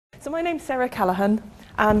So my name's Sarah Callaghan,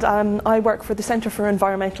 and I work for the Centre for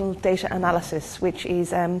Environmental Data Analysis, which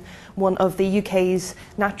is one of the UK's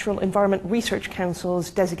Natural Environment Research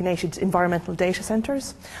Council's designated environmental data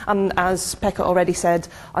centres. And as Pekka already said,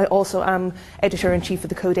 I also am Editor-in-Chief of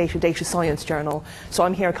the CODATA Data Science Journal. So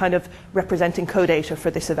I'm here kind of representing CODATA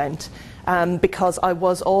for this event, because I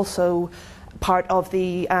was also part of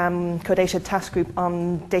the CODATA task group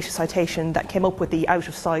on data citation that came up with the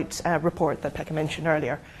out-of-sight report that Pekka mentioned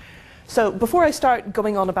earlier. So before I start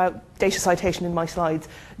going on about data citation in my slides,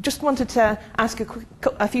 just wanted to ask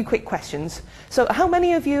a few quick questions. So how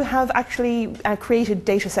many of you have actually created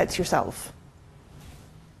data sets yourself?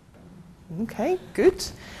 Okay, good.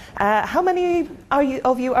 How many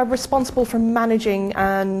of you are responsible for managing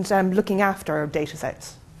and looking after data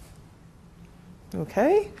sets?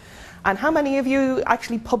 Okay. And how many of you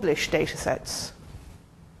actually publish data sets?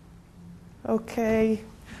 Okay.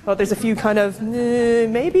 Well, there's a few kind of,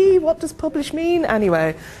 maybe, what does publish mean?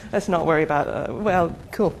 Anyway, let's not worry about it. Well,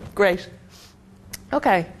 cool, great.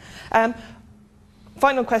 Okay.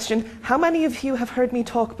 Final question. How many of you have heard me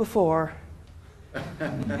talk before?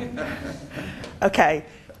 Okay.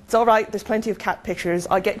 It's all right, there's plenty of cat pictures.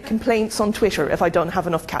 I get complaints on Twitter if I don't have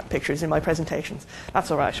enough cat pictures in my presentations. That's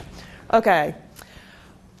all right. Okay.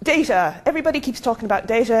 Data. Everybody keeps talking about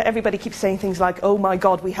data. Everybody keeps saying things like, oh my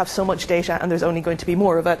God, we have so much data and there's only going to be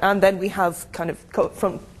more of it. And then we have kind of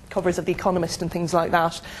front covers of The Economist and things like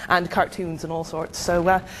that, and cartoons and all sorts.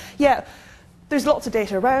 So yeah, there's lots of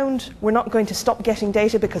data around. We're not going to stop getting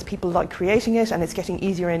data because people like creating it, and it's getting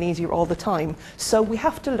easier and easier all the time. So we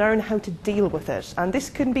have to learn how to deal with it. And this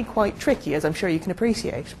can be quite tricky, as I'm sure you can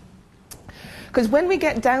appreciate. Because when we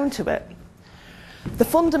get down to it, the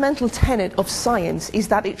fundamental tenet of science is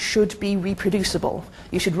that it should be reproducible.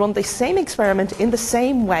 You should run the same experiment in the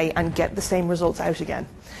same way and get the same results out again.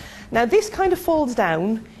 Now, this kind of falls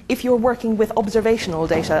down if you're working with observational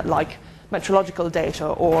data like meteorological data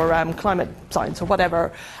or climate science or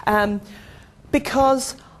whatever.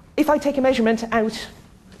 Because if I take a measurement out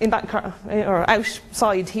in that or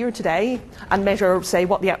outside here today and measure, say,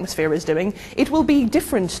 what the atmosphere is doing, it will be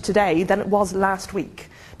different today than it was last week.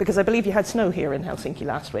 Because I believe you had snow here in Helsinki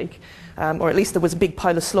last week, or at least there was a big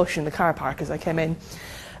pile of slush in the car park as I came in.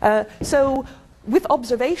 So with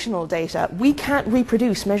observational data, we can't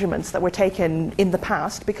reproduce measurements that were taken in the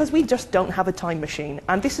past because we just don't have a time machine.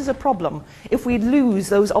 And this is a problem. If we lose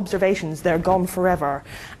those observations, they're gone forever.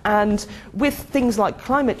 And with things like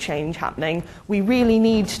climate change happening, we really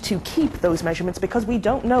need to keep those measurements because we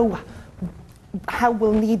don't know how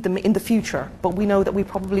we'll need them in the future, but we know that we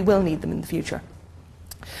probably will need them in the future.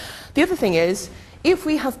 The other thing is, if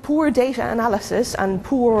we have poor data analysis and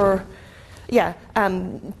poor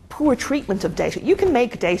treatment of data, you can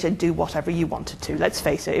make data do whatever you want it to. Let's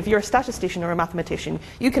face it, if you're a statistician or a mathematician,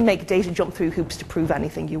 you can make data jump through hoops to prove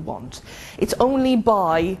anything you want. It's only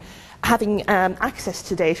by having access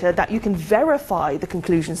to data that you can verify the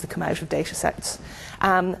conclusions that come out of data sets.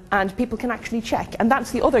 And people can actually check. And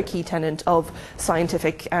that's the other key tenet of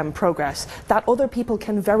scientific progress, that other people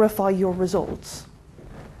can verify your results.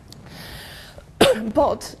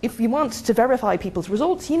 But if you want to verify people's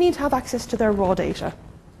results, you need to have access to their raw data.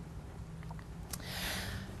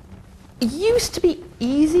 It used to be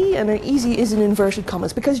easy, and easy is in inverted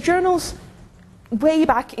commas, because journals, way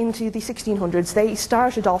back into the 1600s, they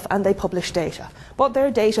started off and they published data. But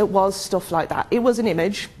their data was stuff like that. It was an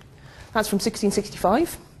image, that's from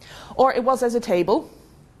 1665, or it was as a table.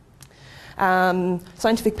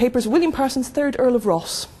 Scientific Papers, William Parsons, 3rd Earl of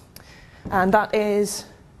Ross, and that is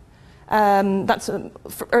that's an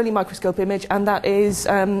early microscope image, and that is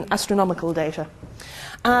astronomical data.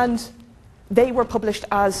 And they were published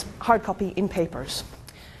as hard copy in papers.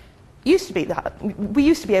 Used to be that. We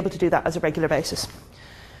used to be able to do that as a regular basis.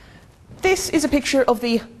 This is a picture of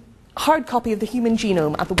the hard copy of the human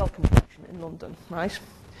genome at the Wellcome Collection in London, right?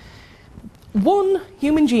 One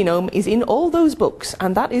human genome is in all those books,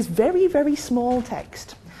 and that is very, very small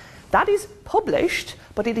text. That is published,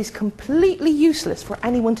 but it is completely useless for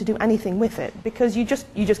anyone to do anything with it because you just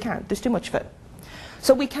can't. There's too much of it.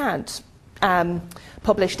 So we can't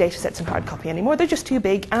publish data sets in hard copy anymore. They're just too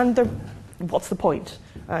big, and what's the point?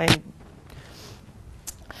 The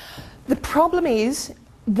problem is,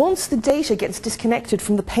 once the data gets disconnected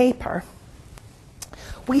from the paper,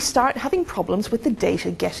 we start having problems with the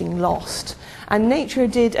data getting lost. And Nature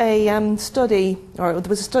did a study, or there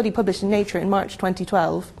was a study published in Nature in March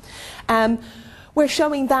 2012, where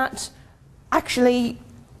showing that actually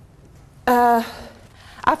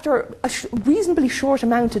after a reasonably short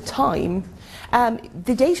amount of time,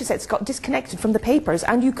 the data sets got disconnected from the papers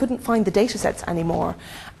and you couldn't find the data sets anymore.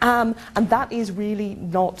 And that is really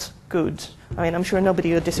not good. I mean, I'm sure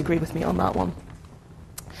nobody would disagree with me on that one.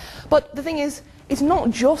 But the thing is, it's not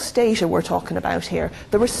just data we're talking about here.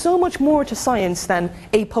 There is so much more to science than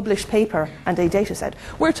a published paper and a data set.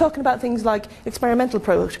 We're talking about things like experimental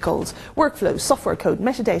protocols, workflows, software code,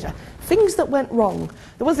 metadata, things that went wrong.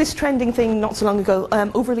 There was this trending thing not so long ago,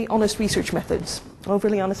 overly honest research methods,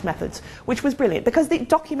 which was brilliant because they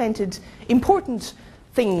documented important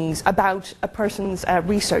things about a person's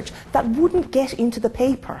research that wouldn't get into the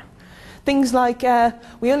paper. Things like,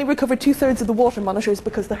 we only recovered 2/3 of the water monitors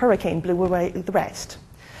because the hurricane blew away the rest.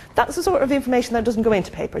 That's the sort of information that doesn't go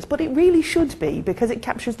into papers, but it really should be because it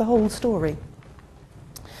captures the whole story.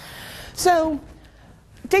 So,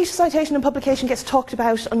 data citation and publication gets talked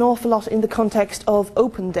about an awful lot in the context of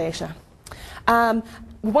open data.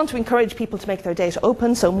 We want to encourage people to make their data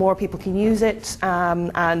open so more people can use it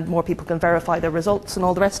and more people can verify their results and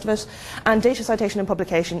all the rest of it. And data citation and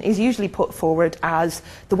publication is usually put forward as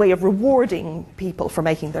the way of rewarding people for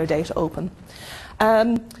making their data open.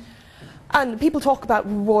 And people talk about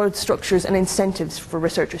reward structures and incentives for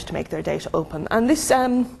researchers to make their data open. And this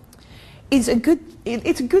is a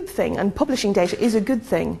good thing, and publishing data is a good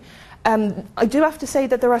thing. I do have to say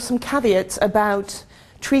that there are some caveats about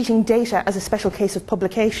treating data as a special case of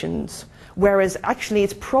publications, whereas actually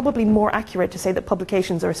it's probably more accurate to say that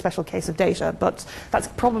publications are a special case of data, but that's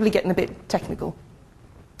probably getting a bit technical.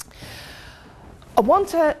 I want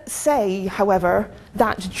to say, however,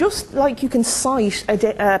 that just like you can cite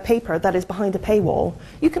a paper that is behind a paywall,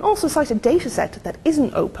 you can also cite a data set that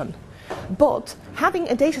isn't open. But having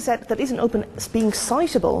a data set that isn't open being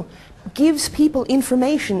citable gives people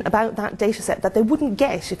information about that data set that they wouldn't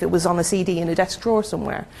get if it was on a CD in a desk drawer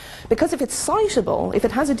somewhere. Because if it's citable, if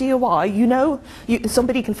it has a DOI,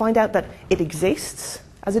 somebody can find out that it exists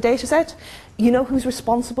as a data set, you know who's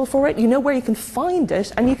responsible for it, you know where you can find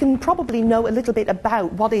it, and you can probably know a little bit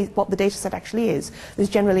about what the data set actually is. There's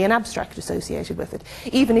generally an abstract associated with it,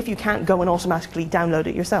 even if you can't go and automatically download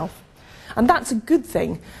it yourself. And that's a good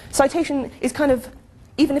thing. Citation is kind of,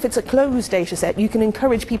 even if it's a closed data set, you can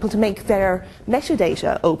encourage people to make their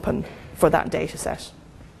metadata open for that data set.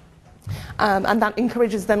 And that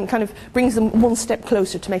encourages them, kind of brings them one step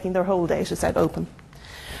closer to making their whole data set open.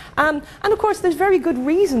 And of course, there's very good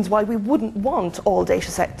reasons why we wouldn't want all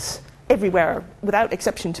data sets everywhere, without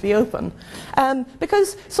exception, to be open.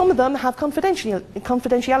 Because some of them have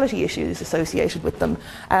confidentiality issues associated with them,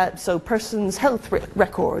 so persons' health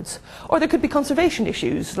records. Or there could be conservation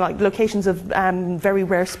issues, like locations of very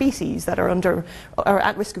rare species that are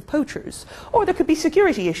at risk of poachers. Or there could be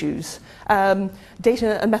security issues,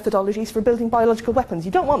 data and methodologies for building biological weapons.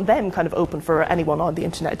 You don't want them kind of open for anyone on the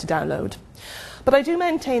internet to download. But I do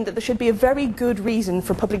maintain that there should be a very good reason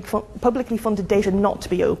for publicly funded data not to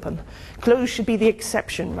be open. Closed should be the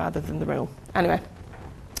exception rather than the rule. Anyway,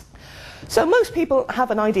 so most people have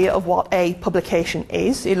an idea of what a publication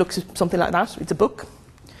is. It looks something like that. It's a book,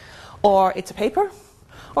 or it's a paper,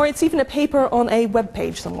 or it's even a paper on a web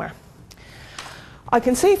page somewhere. I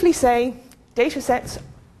can safely say data sets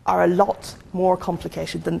are a lot more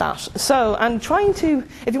complicated than that. So I'm trying to,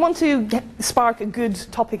 if you want to spark a good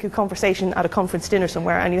topic of conversation at a conference dinner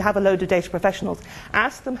somewhere and you have a load of data professionals,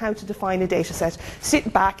 ask them how to define a data set,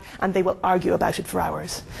 sit back and they will argue about it for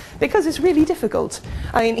hours. Because it's really difficult.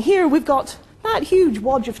 I mean, here we've got that huge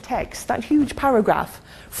wodge of text, that huge paragraph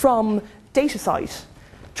from DataCite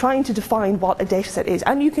trying to define what a data set is.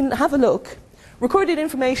 And you can have a look. Recorded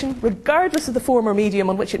information, regardless of the form or medium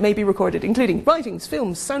on which it may be recorded, including writings,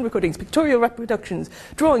 films, sound recordings, pictorial reproductions,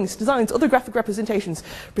 drawings, designs, other graphic representations,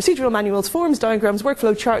 procedural manuals, forms, diagrams,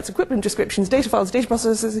 workflow charts, equipment descriptions, data files, data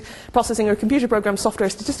processing or computer programs, software,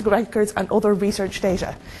 statistical records, and other research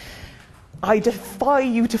data. I defy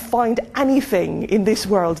you to find anything in this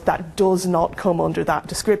world that does not come under that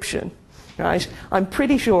description. Right? I'm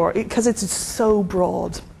pretty sure, because it's so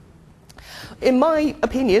broad. In my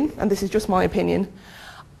opinion, and this is just my opinion,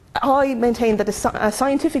 I maintain that a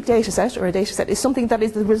scientific data set, or a data set, is something that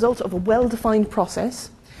is the result of a well-defined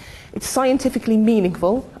process. It's scientifically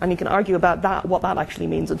meaningful, and you can argue about that, what that actually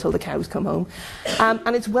means until the cows come home.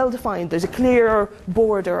 And it's well-defined. There's a clear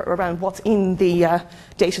border around what's in the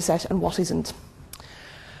data set and what isn't.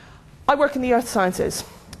 I work in the earth sciences.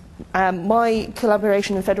 My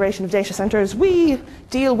collaboration and Federation of Data Centres, we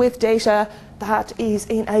deal with data that is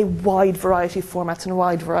in a wide variety of formats and a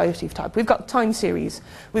wide variety of type. We've got time series,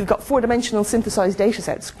 we've got four-dimensional synthesized data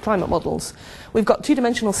sets, climate models, we've got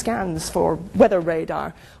two-dimensional scans for weather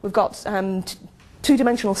radar, we've got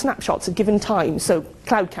two-dimensional snapshots at given times, so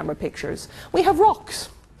cloud camera pictures. We have rocks.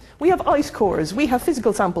 We have ice cores, we have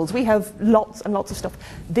physical samples, we have lots and lots of stuff.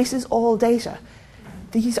 This is all data.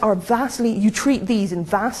 These are you treat these in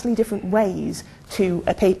vastly different ways to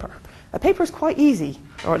a paper. A paper is quite easy,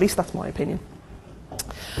 or at least that's my opinion.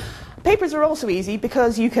 Papers are also easy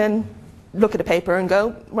because you can look at a paper and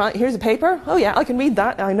go, right, here's a paper. Oh yeah, I can read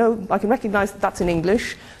that. I know, I can recognize that that's in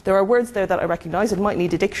English. There are words there that I recognize. I might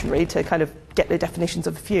need a dictionary to kind of get the definitions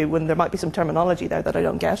of a few, and there might be some terminology there that I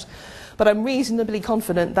don't get. But I'm reasonably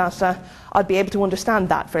confident that I'd be able to understand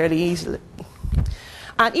that fairly easily.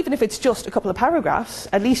 And even if it's just a couple of paragraphs,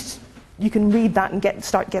 at least you can read that and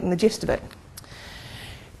start getting the gist of it.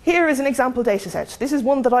 Here is an example dataset. This is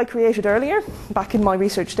one that I created earlier, back in my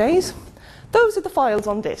research days. Those are the files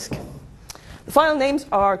on disk. The file names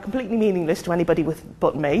are completely meaningless to anybody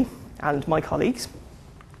but me and my colleagues.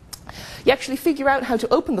 You actually figure out how to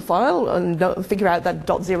open the file and figure out that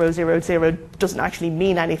 .000 doesn't actually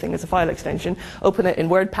mean anything as a file extension. Open it in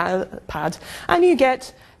WordPad and you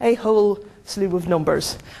get a whole slew of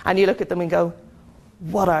numbers. And you look at them and go,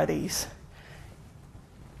 what are these?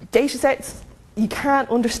 Datasets, you can't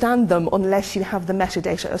understand them unless you have the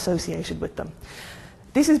metadata associated with them.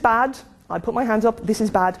 This is bad. I put my hands up. This is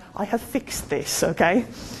bad. I have fixed this, okay?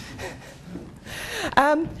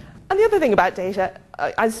 And the other thing about data,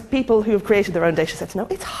 as people who have created their own data sets know,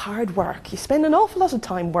 it's hard work. You spend an awful lot of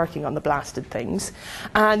time working on the blasted things,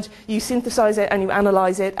 and you synthesize it and you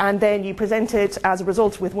analyze it, and then you present it as a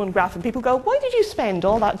result with one graph, and people go, why did you spend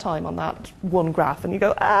all that time on that one graph? And you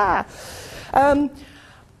go,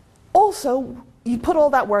 also, you put all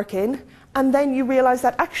that work in, and then you realize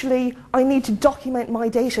that actually I need to document my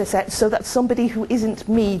data set so that somebody who isn't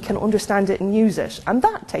me can understand it and use it. And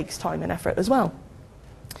that takes time and effort as well.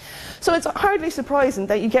 So it's hardly surprising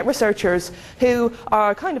that you get researchers who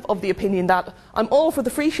are kind of the opinion that I'm all for the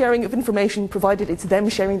free sharing of information provided it's them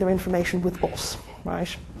sharing their information with us,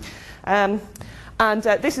 right?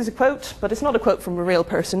 This is a quote, but it's not a quote from a real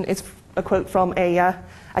person. It's a quote from a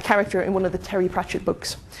character in one of the Terry Pratchett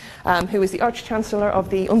books, who is the Arch-Chancellor of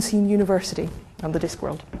the Unseen University and the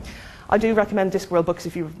Discworld. I do recommend Discworld books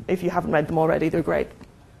if you haven't read them already. They're great.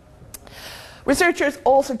 Researchers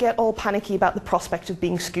also get all panicky about the prospect of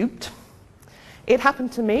being scooped. It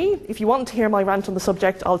happened to me. If you want to hear my rant on the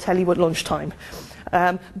subject, I'll tell you at lunchtime.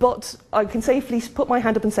 But I can safely put my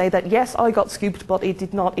hand up and say that yes, I got scooped, but it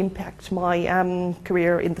did not impact my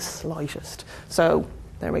career in the slightest. So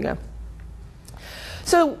there we go.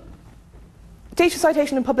 So data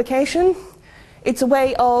citation and publication, it's a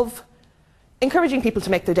way of encouraging people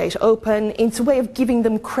to make their data open. It's a way of giving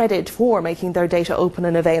them credit for making their data open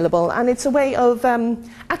and available. And it's a way of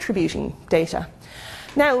attributing data.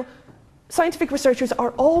 Now, scientific researchers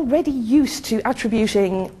are already used to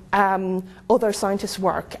attributing other scientists'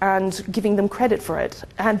 work and giving them credit for it.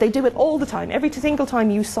 And they do it all the time. Every single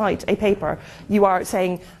time you cite a paper, you are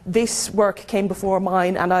saying, this work came before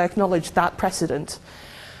mine and I acknowledge that precedent.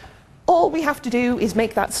 All we have to do is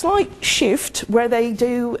make that slight shift where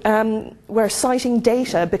where citing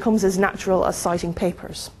data becomes as natural as citing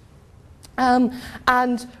papers.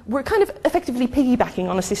 And we're kind of effectively piggybacking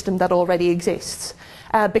on a system that already exists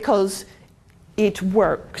because it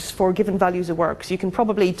works. For given values, it works. You can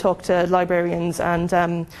probably talk to librarians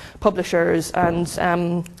and publishers and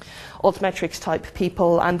altmetrics type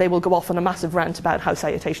people, and they will go off on a massive rant about how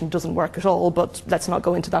citation doesn't work at all, but let's not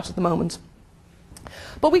go into that at the moment.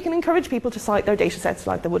 But we can encourage people to cite their data sets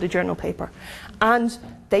like they would a journal paper. And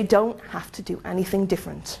they don't have to do anything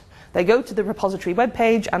different. They go to the repository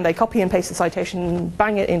webpage and they copy and paste the citation,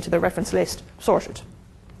 bang it into the reference list, sorted.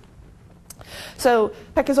 So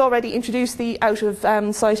Pek has already introduced the out of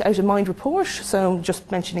sight, out of mind report. So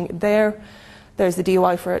just mentioning it there. There's the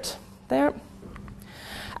DOI for it there.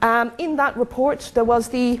 In that report, there was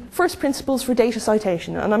the first principles for data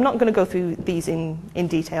citation, and I'm not going to go through these in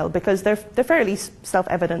detail because they're fairly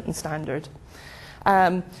self-evident and standard.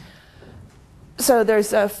 So there's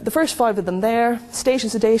the first 5 of them there.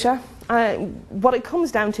 Status of data. What it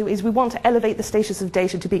comes down to is we want to elevate the status of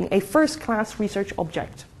data to being a first-class research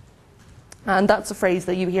object. And that's a phrase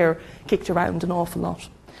that you hear kicked around an awful lot.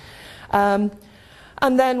 And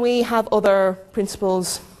then we have other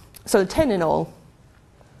principles, so 10 in all.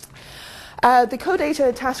 The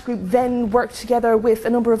CODATA task group then worked together with a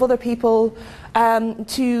number of other people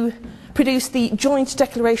to produce the joint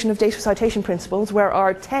declaration of data citation principles, where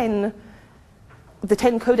the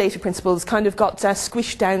 10 CODATA principles kind of got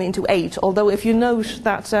squished down into 8, although if you note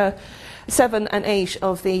that 7 and 8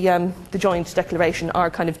 of the joint declaration are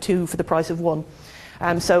kind of 2 for the price of 1.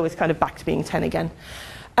 So it's kind of back to being 10 again.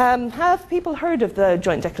 Have people heard of the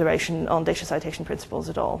joint declaration on data citation principles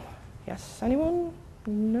at all? Yes, anyone?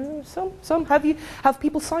 No, some. Have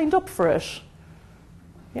people signed up for it?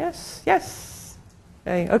 Yes, yes.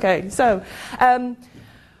 Okay, so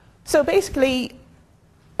basically,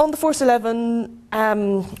 on the Force 11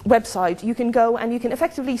 website, you can go and you can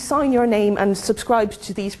effectively sign your name and subscribe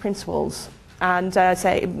to these principles, and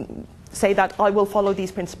say that I will follow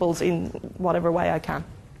these principles in whatever way I can.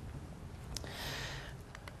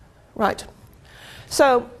 Right.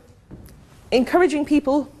 So, encouraging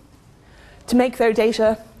people to make their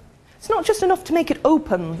data, it's not just enough to make it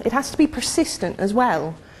open, it has to be persistent as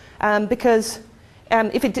well. Because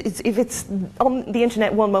if it's on the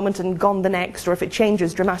internet one moment and gone the next, or if it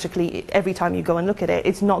changes dramatically every time you go and look at it,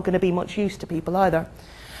 it's not going to be much use to people either.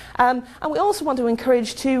 And we also want to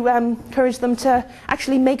encourage them to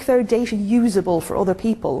actually make their data usable for other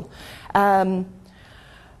people.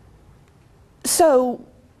 So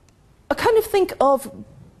I kind of think of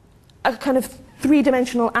a kind of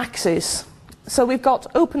three-dimensional axis. So we've got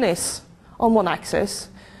openness on one axis,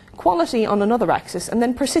 quality on another axis, and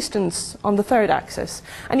then persistence on the third axis.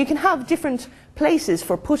 And you can have different places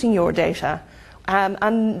for putting your data,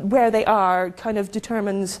 and where they are kind of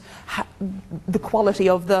determines the quality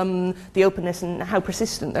of them, the openness, and how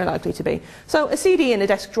persistent they're likely to be. So a CD in a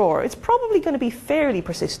desk drawer, it's probably going to be fairly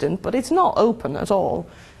persistent, but it's not open at all.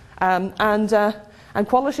 And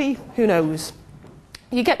quality, who knows?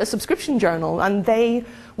 You get a subscription journal, and they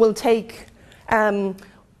will take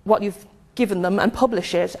what you've given them and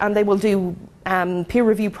publish it, and they will do peer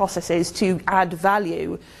review processes to add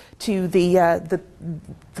value to the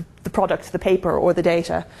product, the paper, or the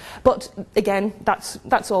data. But again,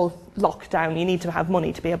 that's all locked down. You need to have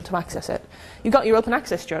money to be able to access it. You've got your open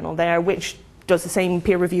access journal there, which does the same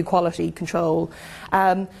peer review quality control,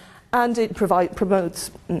 and it provides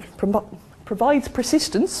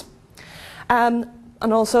persistence, and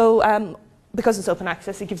also because it's open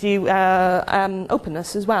access, it gives you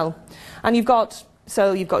openness as well. And you've got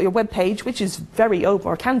your web page, which is very open,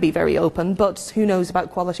 or can be very open, but who knows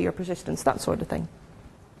about quality or persistence, that sort of thing.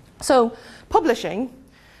 So publishing,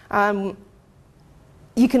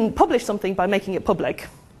 you can publish something by making it public,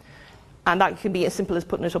 and that can be as simple as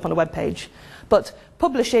putting it up on a web page. But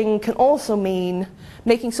publishing can also mean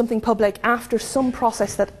making something public after some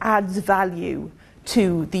process that adds value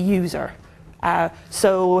to the user.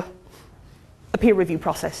 So a peer review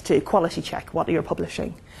process to quality check what you're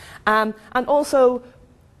publishing. And also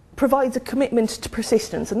provides a commitment to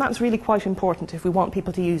persistence, and that's really quite important if we want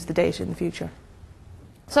people to use the data in the future.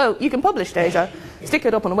 So you can publish data, stick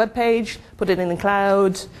it up on a web page, put it in the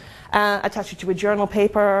cloud, attach it to a journal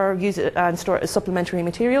paper, use it and store it as supplementary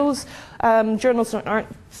materials. Journals aren't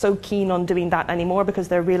so keen on doing that anymore because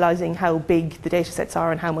they're realizing how big the data sets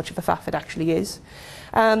are and how much of a faff it actually is.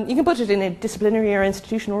 You can put it in a disciplinary or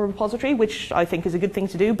institutional repository, which I think is a good thing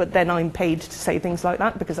to do, but then I'm paid to say things like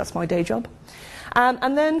that because that's my day job.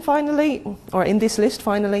 And then finally, or in this list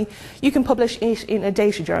finally, you can publish it in a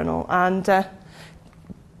data journal. And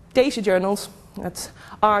data journals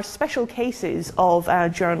are special cases of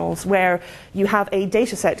journals where you have a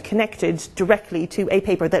data set connected directly to a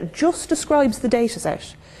paper that just describes the data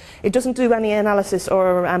set. It doesn't do any analysis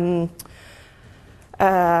or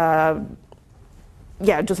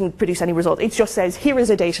it doesn't produce any result. It just says, here is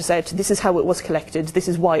a data set, this is how it was collected, this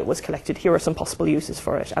is why it was collected, here are some possible uses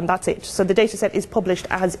for it, and that's it. So the data set is published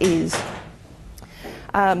as is.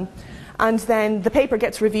 And then the paper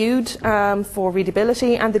gets reviewed for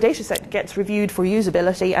readability, and the data set gets reviewed for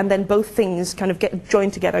usability, and then both things kind of get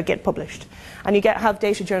joined together, get published. And you have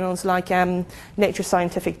data journals like Nature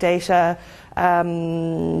Scientific Data,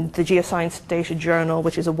 the Geoscience Data Journal,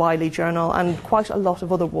 which is a Wiley journal, and quite a lot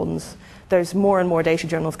of other ones. There's more and more data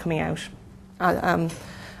journals coming out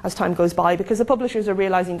as time goes by, because the publishers are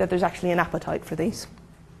realizing that there's actually an appetite for these.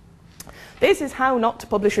 This is how not to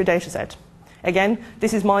publish your data set. Again,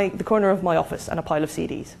 this is the corner of my office and a pile of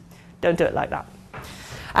CDs. Don't do it like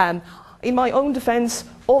that. In my own defense,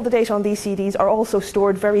 all the data on these CDs are also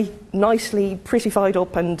stored very nicely, prettified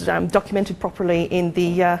up and documented properly in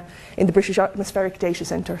the British Atmospheric Data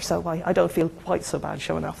Centre, so I don't feel quite so bad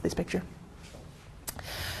showing off this picture.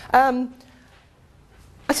 I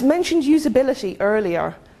mentioned usability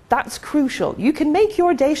earlier. That's crucial. You can make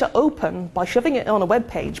your data open by shoving it on a web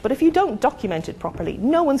page, but if you don't document it properly,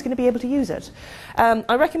 no one's going to be able to use it.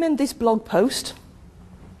 I recommend this blog post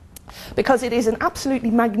because it is an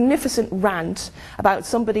absolutely magnificent rant about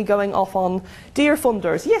somebody going off on, dear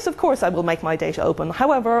funders, yes, of course I will make my data open.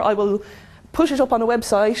 However, I will put it up on a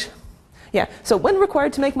website. Yeah, so when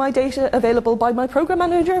required to make my data available by my program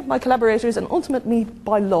manager, my collaborators, and ultimately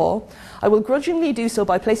by law, I will grudgingly do so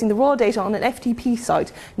by placing the raw data on an FTP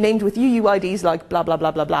site named with UUIDs like blah, blah,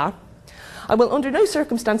 blah, blah, blah. I will under no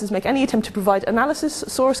circumstances make any attempt to provide analysis,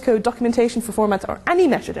 source code, documentation for formats, or any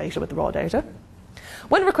metadata with the raw data.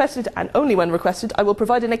 When requested, and only when requested, I will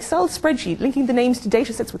provide an Excel spreadsheet linking the names to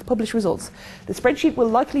datasets with published results. The spreadsheet will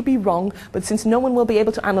likely be wrong, but since no one will be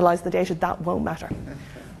able to analyse the data, that won't matter.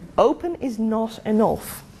 Open is not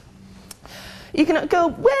enough. You can go,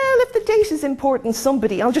 well, if the data is important,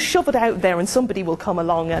 I'll just shove it out there and somebody will come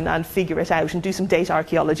along and figure it out and do some data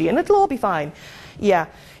archaeology and it'll all be fine. Yeah.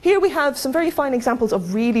 Here we have some very fine examples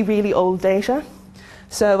of really, really old data.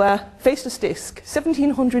 So, faceless disk,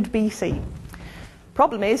 1700 BC.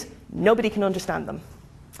 Problem is, nobody can understand them.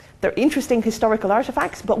 They're interesting historical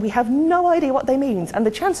artifacts, but we have no idea what they mean, and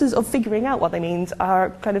the chances of figuring out what they mean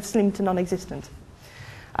are kind of slim to non-existent.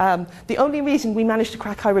 The only reason we managed to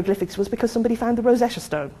crack hieroglyphics was because somebody found the Rosetta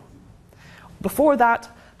Stone. Before that,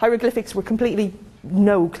 hieroglyphics were completely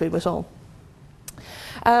no clue at all.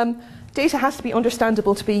 Data has to be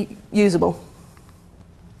understandable to be usable.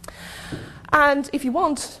 And if you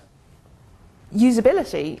want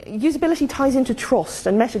usability ties into trust,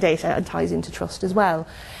 and metadata ties into trust as well.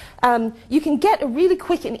 You can get a really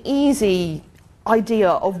quick and easy idea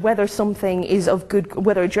of whether something is of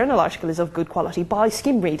whether a journal article is of good quality by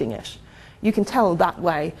skim reading it. You can tell that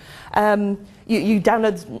way. You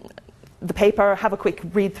download the paper, have a quick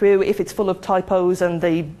read through. If it's full of typos and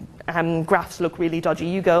the graphs look really dodgy,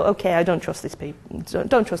 you go, okay, I don't trust this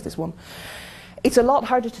don't trust this one. It's a lot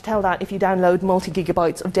harder to tell that if you download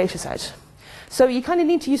multi-gigabytes of data set. So you kind of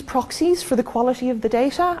need to use proxies for the quality of the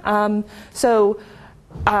data.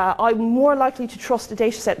 I'm more likely to trust a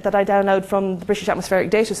data set that I download from the British Atmospheric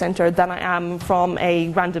Data Centre than I am from a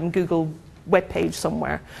random Google web page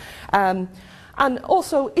somewhere. And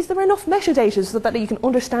also, is there enough metadata so that you can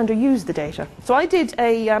understand or use the data? So I did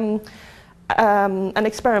an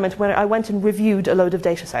experiment where I went and reviewed a load of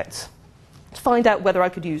data sets to find out whether I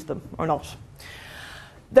could use them or not.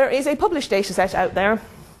 There is a published data set out there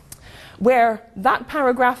where that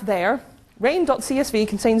paragraph there, rain.csv,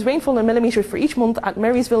 contains rainfall in millimetres for each month at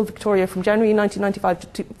Marysville, Victoria from January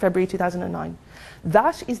 1995 to February 2009.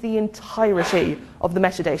 That is the entirety of the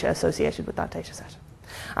metadata associated with that data set.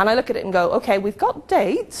 And I look at it and go, okay, we've got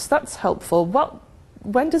dates, that's helpful.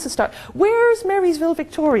 When does it start? Where's Marysville,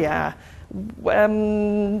 Victoria?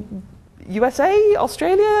 USA,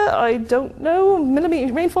 Australia, I don't know,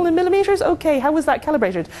 rainfall in millimetres? Okay, how was that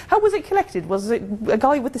calibrated? How was it collected? Was it a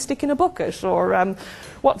guy with a stick in a bucket? Or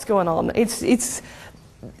what's going on? It's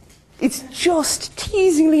just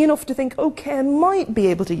teasingly enough to think, okay, I might be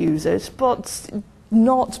able to use it, but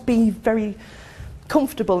not be very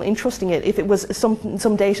comfortable in trusting it if it was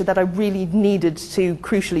some data that I really needed to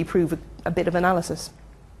crucially prove a bit of analysis.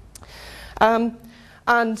 And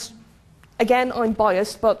again, I'm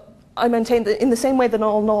biased, but I maintain that in the same way that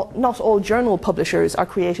not all journal publishers are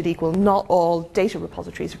created equal, not all data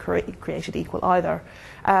repositories are created equal either.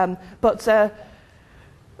 But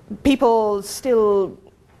people still,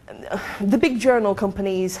 the big journal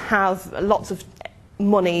companies have lots of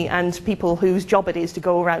money and people whose job it is to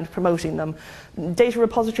go around promoting them. Data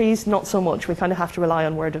repositories, not so much. We kind of have to rely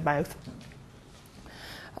on word of mouth.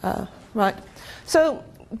 Right. So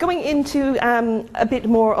going into a bit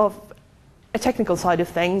more of a technical side of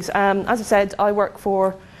things. As I said, I work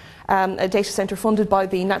for a data centre funded by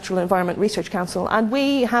the Natural Environment Research Council, and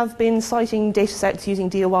we have been citing data sets using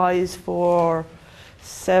DOIs for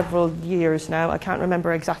several years now. I can't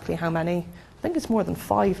remember exactly how many. I think it's more than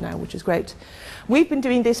 5 now, which is great. We've been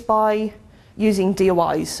doing this by using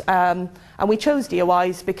DOIs, and we chose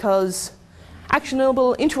DOIs because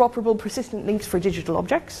actionable, interoperable, persistent links for digital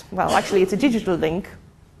objects. Well, actually, it's a digital link,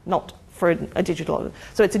 not for a digital.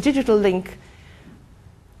 So it's a digital link.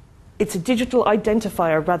 It's a digital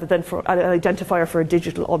identifier rather than for an identifier for a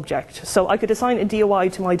digital object. So I could assign a DOI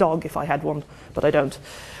to my dog if I had one, but I don't.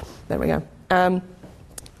 There we go.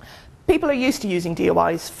 People are used to using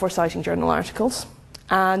DOIs for citing journal articles,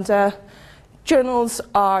 and journals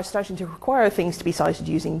are starting to require things to be cited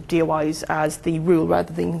using DOIs as the rule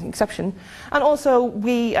rather than the exception. And also,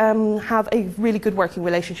 we have a really good working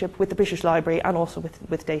relationship with the British Library and also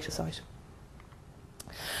with DataCite.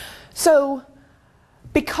 So,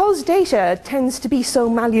 because data tends to be so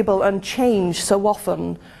malleable and change so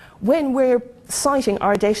often, when we're citing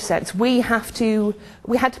our data sets, we had to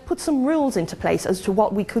put some rules into place as to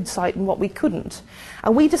what we could cite and what we couldn't.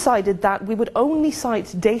 And we decided that we would only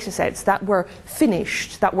cite data sets that were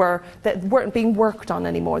finished, that weren't being worked on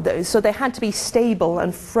anymore. So they had to be stable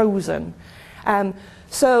and frozen.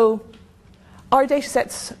 So our data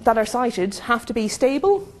sets that are cited have to be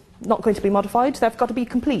stable, not going to be modified. They've got to be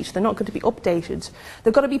complete. They're not going to be updated.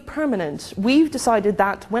 They've got to be permanent. We've decided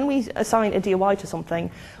that when we assign a DOI to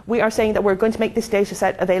something, we are saying that we're going to make this data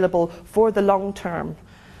set available for the long term,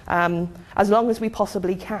 as long as we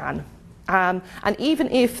possibly can. And even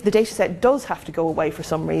if the data set does have to go away for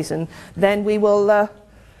some reason, then we will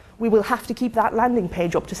have to keep that landing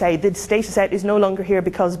page up to say this data set is no longer here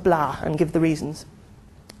because blah, and give the reasons.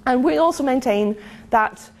 And we also maintain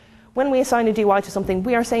that when we assign a DOI to something,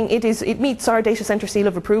 we are saying it meets our data center seal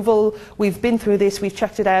of approval. We've been through this, we've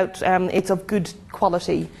checked it out, it's of good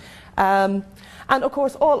quality. And of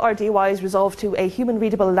course, all our DOIs resolve to a human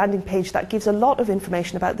readable landing page that gives a lot of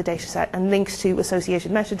information about the data set and links to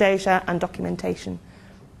associated metadata and documentation.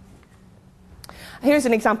 Here's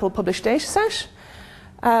an example published data set.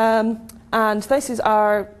 And this is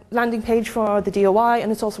our landing page for the DOI,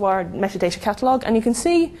 and it's also our metadata catalog. And you can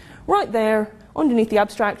see right there, underneath the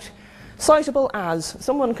abstract, citable as.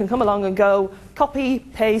 Someone can come along and go, copy,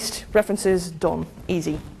 paste, references, done.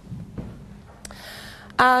 Easy.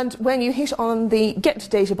 And when you hit on the Get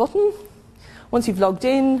Data button, once you've logged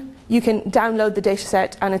in, you can download the data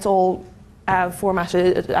set, and it's all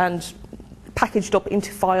formatted and packaged up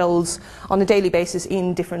into files on a daily basis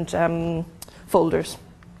in different folders.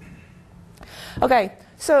 Okay,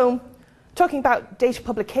 so talking about data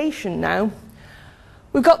publication now,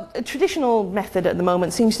 we've got a traditional method at the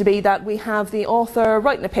moment seems to be that we have the author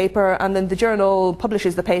writing a paper and then the journal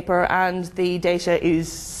publishes the paper and the data is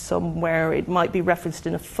somewhere. It might be referenced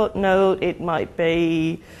in a footnote, it might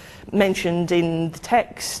be mentioned in the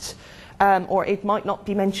text, or it might not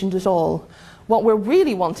be mentioned at all. What we're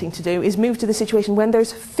really wanting to do is move to the situation when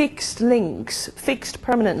there's fixed links, fixed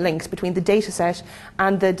permanent links between the data set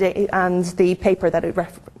and the paper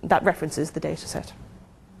that references the data set.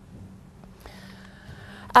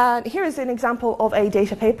 And here is an example of a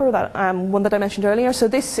data paper, one that I mentioned earlier. So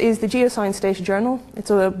this is the Geoscience Data Journal. It's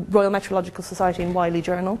a Royal Meteorological Society and Wiley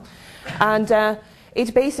journal. And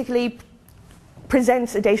it basically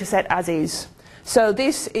presents a data set as is. So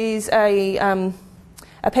this is a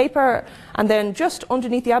paper, and then just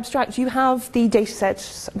underneath the abstract you have the data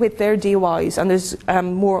sets with their DOIs, and there's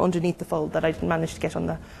more underneath the fold that I didn't manage to get on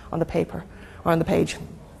the paper or on the page.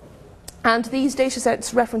 And these data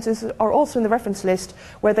sets references are also in the reference list,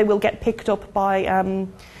 where they will get picked up by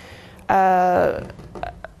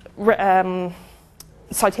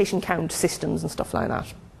citation count systems and stuff like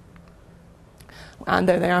that. And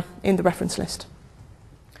there they are in the reference list.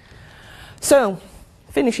 So,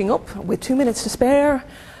 finishing up with 2 minutes to spare,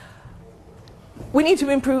 we need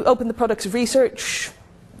to open the products of research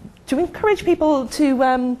to encourage people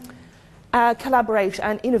to collaborate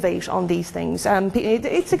and innovate on these things.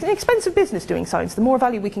 It's an expensive business doing science. The more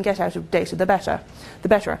value we can get out of data, the better.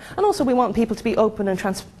 And also we want people to be open and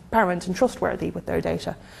transparent and trustworthy with their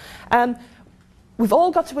data. We've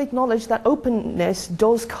all got to acknowledge that openness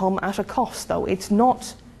does come at a cost, though. It's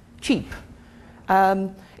not cheap.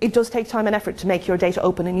 It does take time and effort to make your data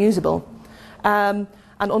open and usable and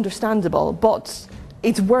understandable, but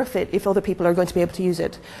it's worth it if other people are going to be able to use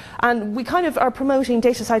it. And we kind of are promoting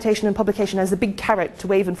data citation and publication as the big carrot to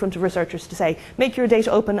wave in front of researchers to say, make your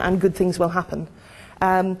data open and good things will happen.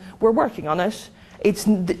 We're working on it.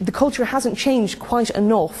 The culture hasn't changed quite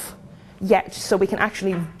enough yet, so we can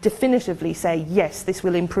actually definitively say, yes, this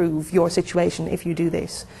will improve your situation if you do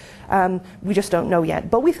this. We just don't know yet,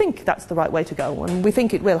 but we think that's the right way to go, and we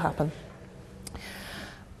think it will happen.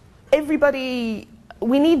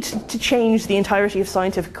 We need to change the entirety of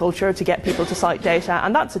scientific culture to get people to cite data,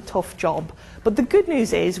 and that's a tough job. But the good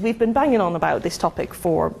news is we've been banging on about this topic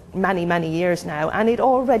for many, many years now, and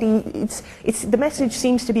the message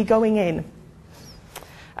seems to be going in.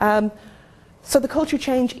 So the culture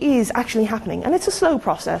change is actually happening, and it's a slow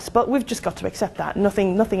process, but we've just got to accept that.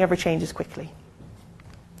 Nothing ever changes quickly.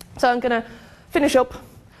 So I'm going to finish up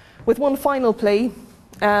with one final plea,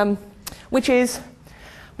 which is,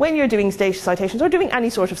 when you're doing data citations or doing any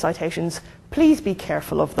sort of citations, please be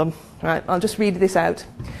careful of them. Right, I'll just read this out.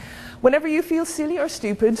 Whenever you feel silly or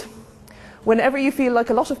stupid, whenever you feel like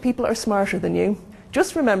a lot of people are smarter than you,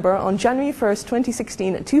 just remember on January 1st,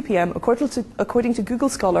 2016 at 2 p.m, according to Google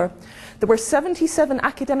Scholar, there were 77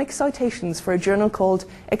 academic citations for a journal called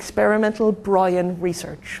Experimental Brian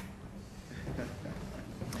Research.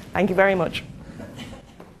 Thank you very much.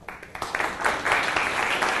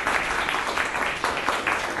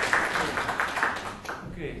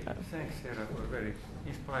 Okay, thanks Sarah for a very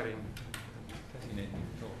inspiring, fascinating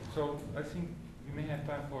talk. So I think we may have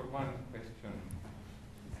time for one question.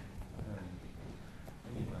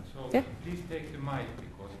 So yeah. Please take the mic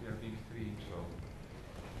because we are being streamed, so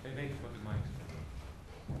wait for the mic.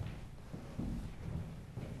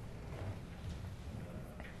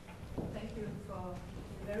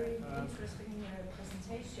 very interesting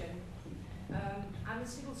presentation. I'm a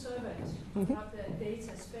civil servant, not a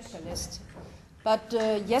data specialist. But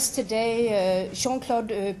yesterday, Jean-Claude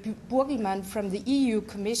Bourguiman from the EU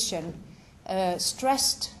Commission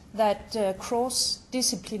stressed that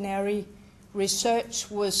cross-disciplinary research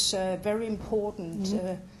was very important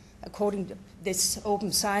according to this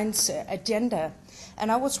open science agenda.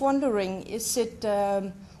 And I was wondering,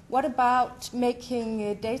 what about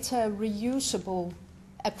making data reusable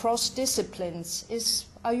across disciplines?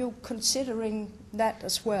 Are you considering that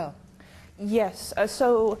as well? Yes.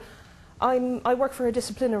 So I work for a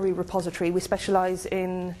disciplinary repository. We specialise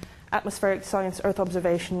in atmospheric science, Earth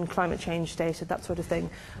observation, climate change data, that sort of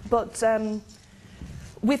thing. But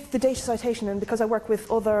with the data citation, and because I work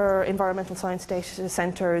with other environmental science data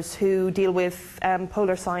centres who deal with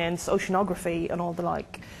polar science, oceanography and all the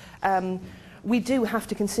like, we do have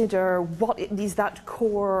to consider what is that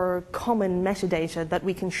core common metadata that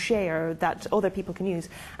we can share that other people can use.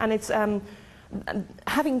 And it's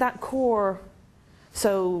having that core,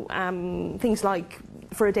 so things like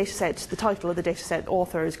for a data set, the title of the data set,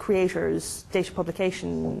 authors, creators, data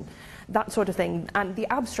publication, that sort of thing, and the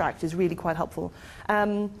abstract is really quite helpful.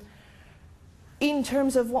 In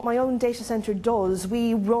terms of what my own data centre does,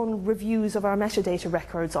 we run reviews of our metadata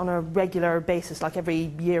records on a regular basis, like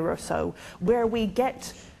every year or so, where we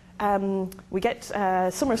get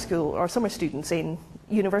summer school or summer students in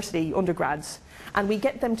university undergrads, and we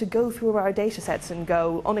get them to go through our data sets and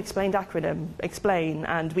go unexplained acronym, explain,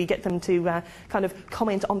 and we get them to kind of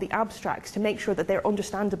comment on the abstracts to make sure that they're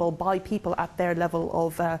understandable by people at their level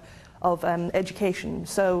of education.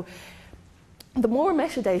 So the more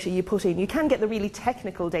metadata you put in, you can get the really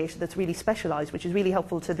technical data that's really specialised, which is really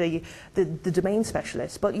helpful to the domain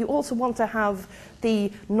specialists, but you also want to have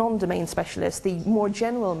the non-domain specialists, the more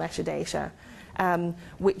general metadata,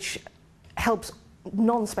 which helps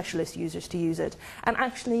non-specialist users to use it. And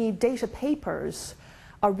actually, data papers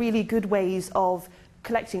are really good ways of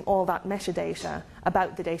collecting all that metadata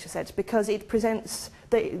about the data sets, because it presents,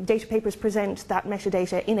 the data papers present that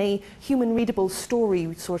metadata in a human readable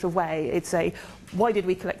story sort of way. It's a, why did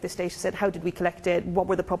we collect this data set, how did we collect it, what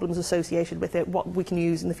were the problems associated with it, what we can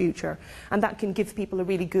use in the future. And that can give people a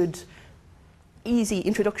really good, easy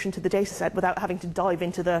introduction to the data set without having to dive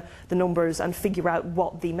into the numbers and figure out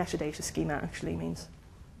what the metadata schema actually means.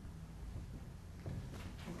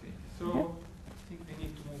 Okay, so I think we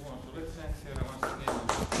need to move on. So let's thank Sarah once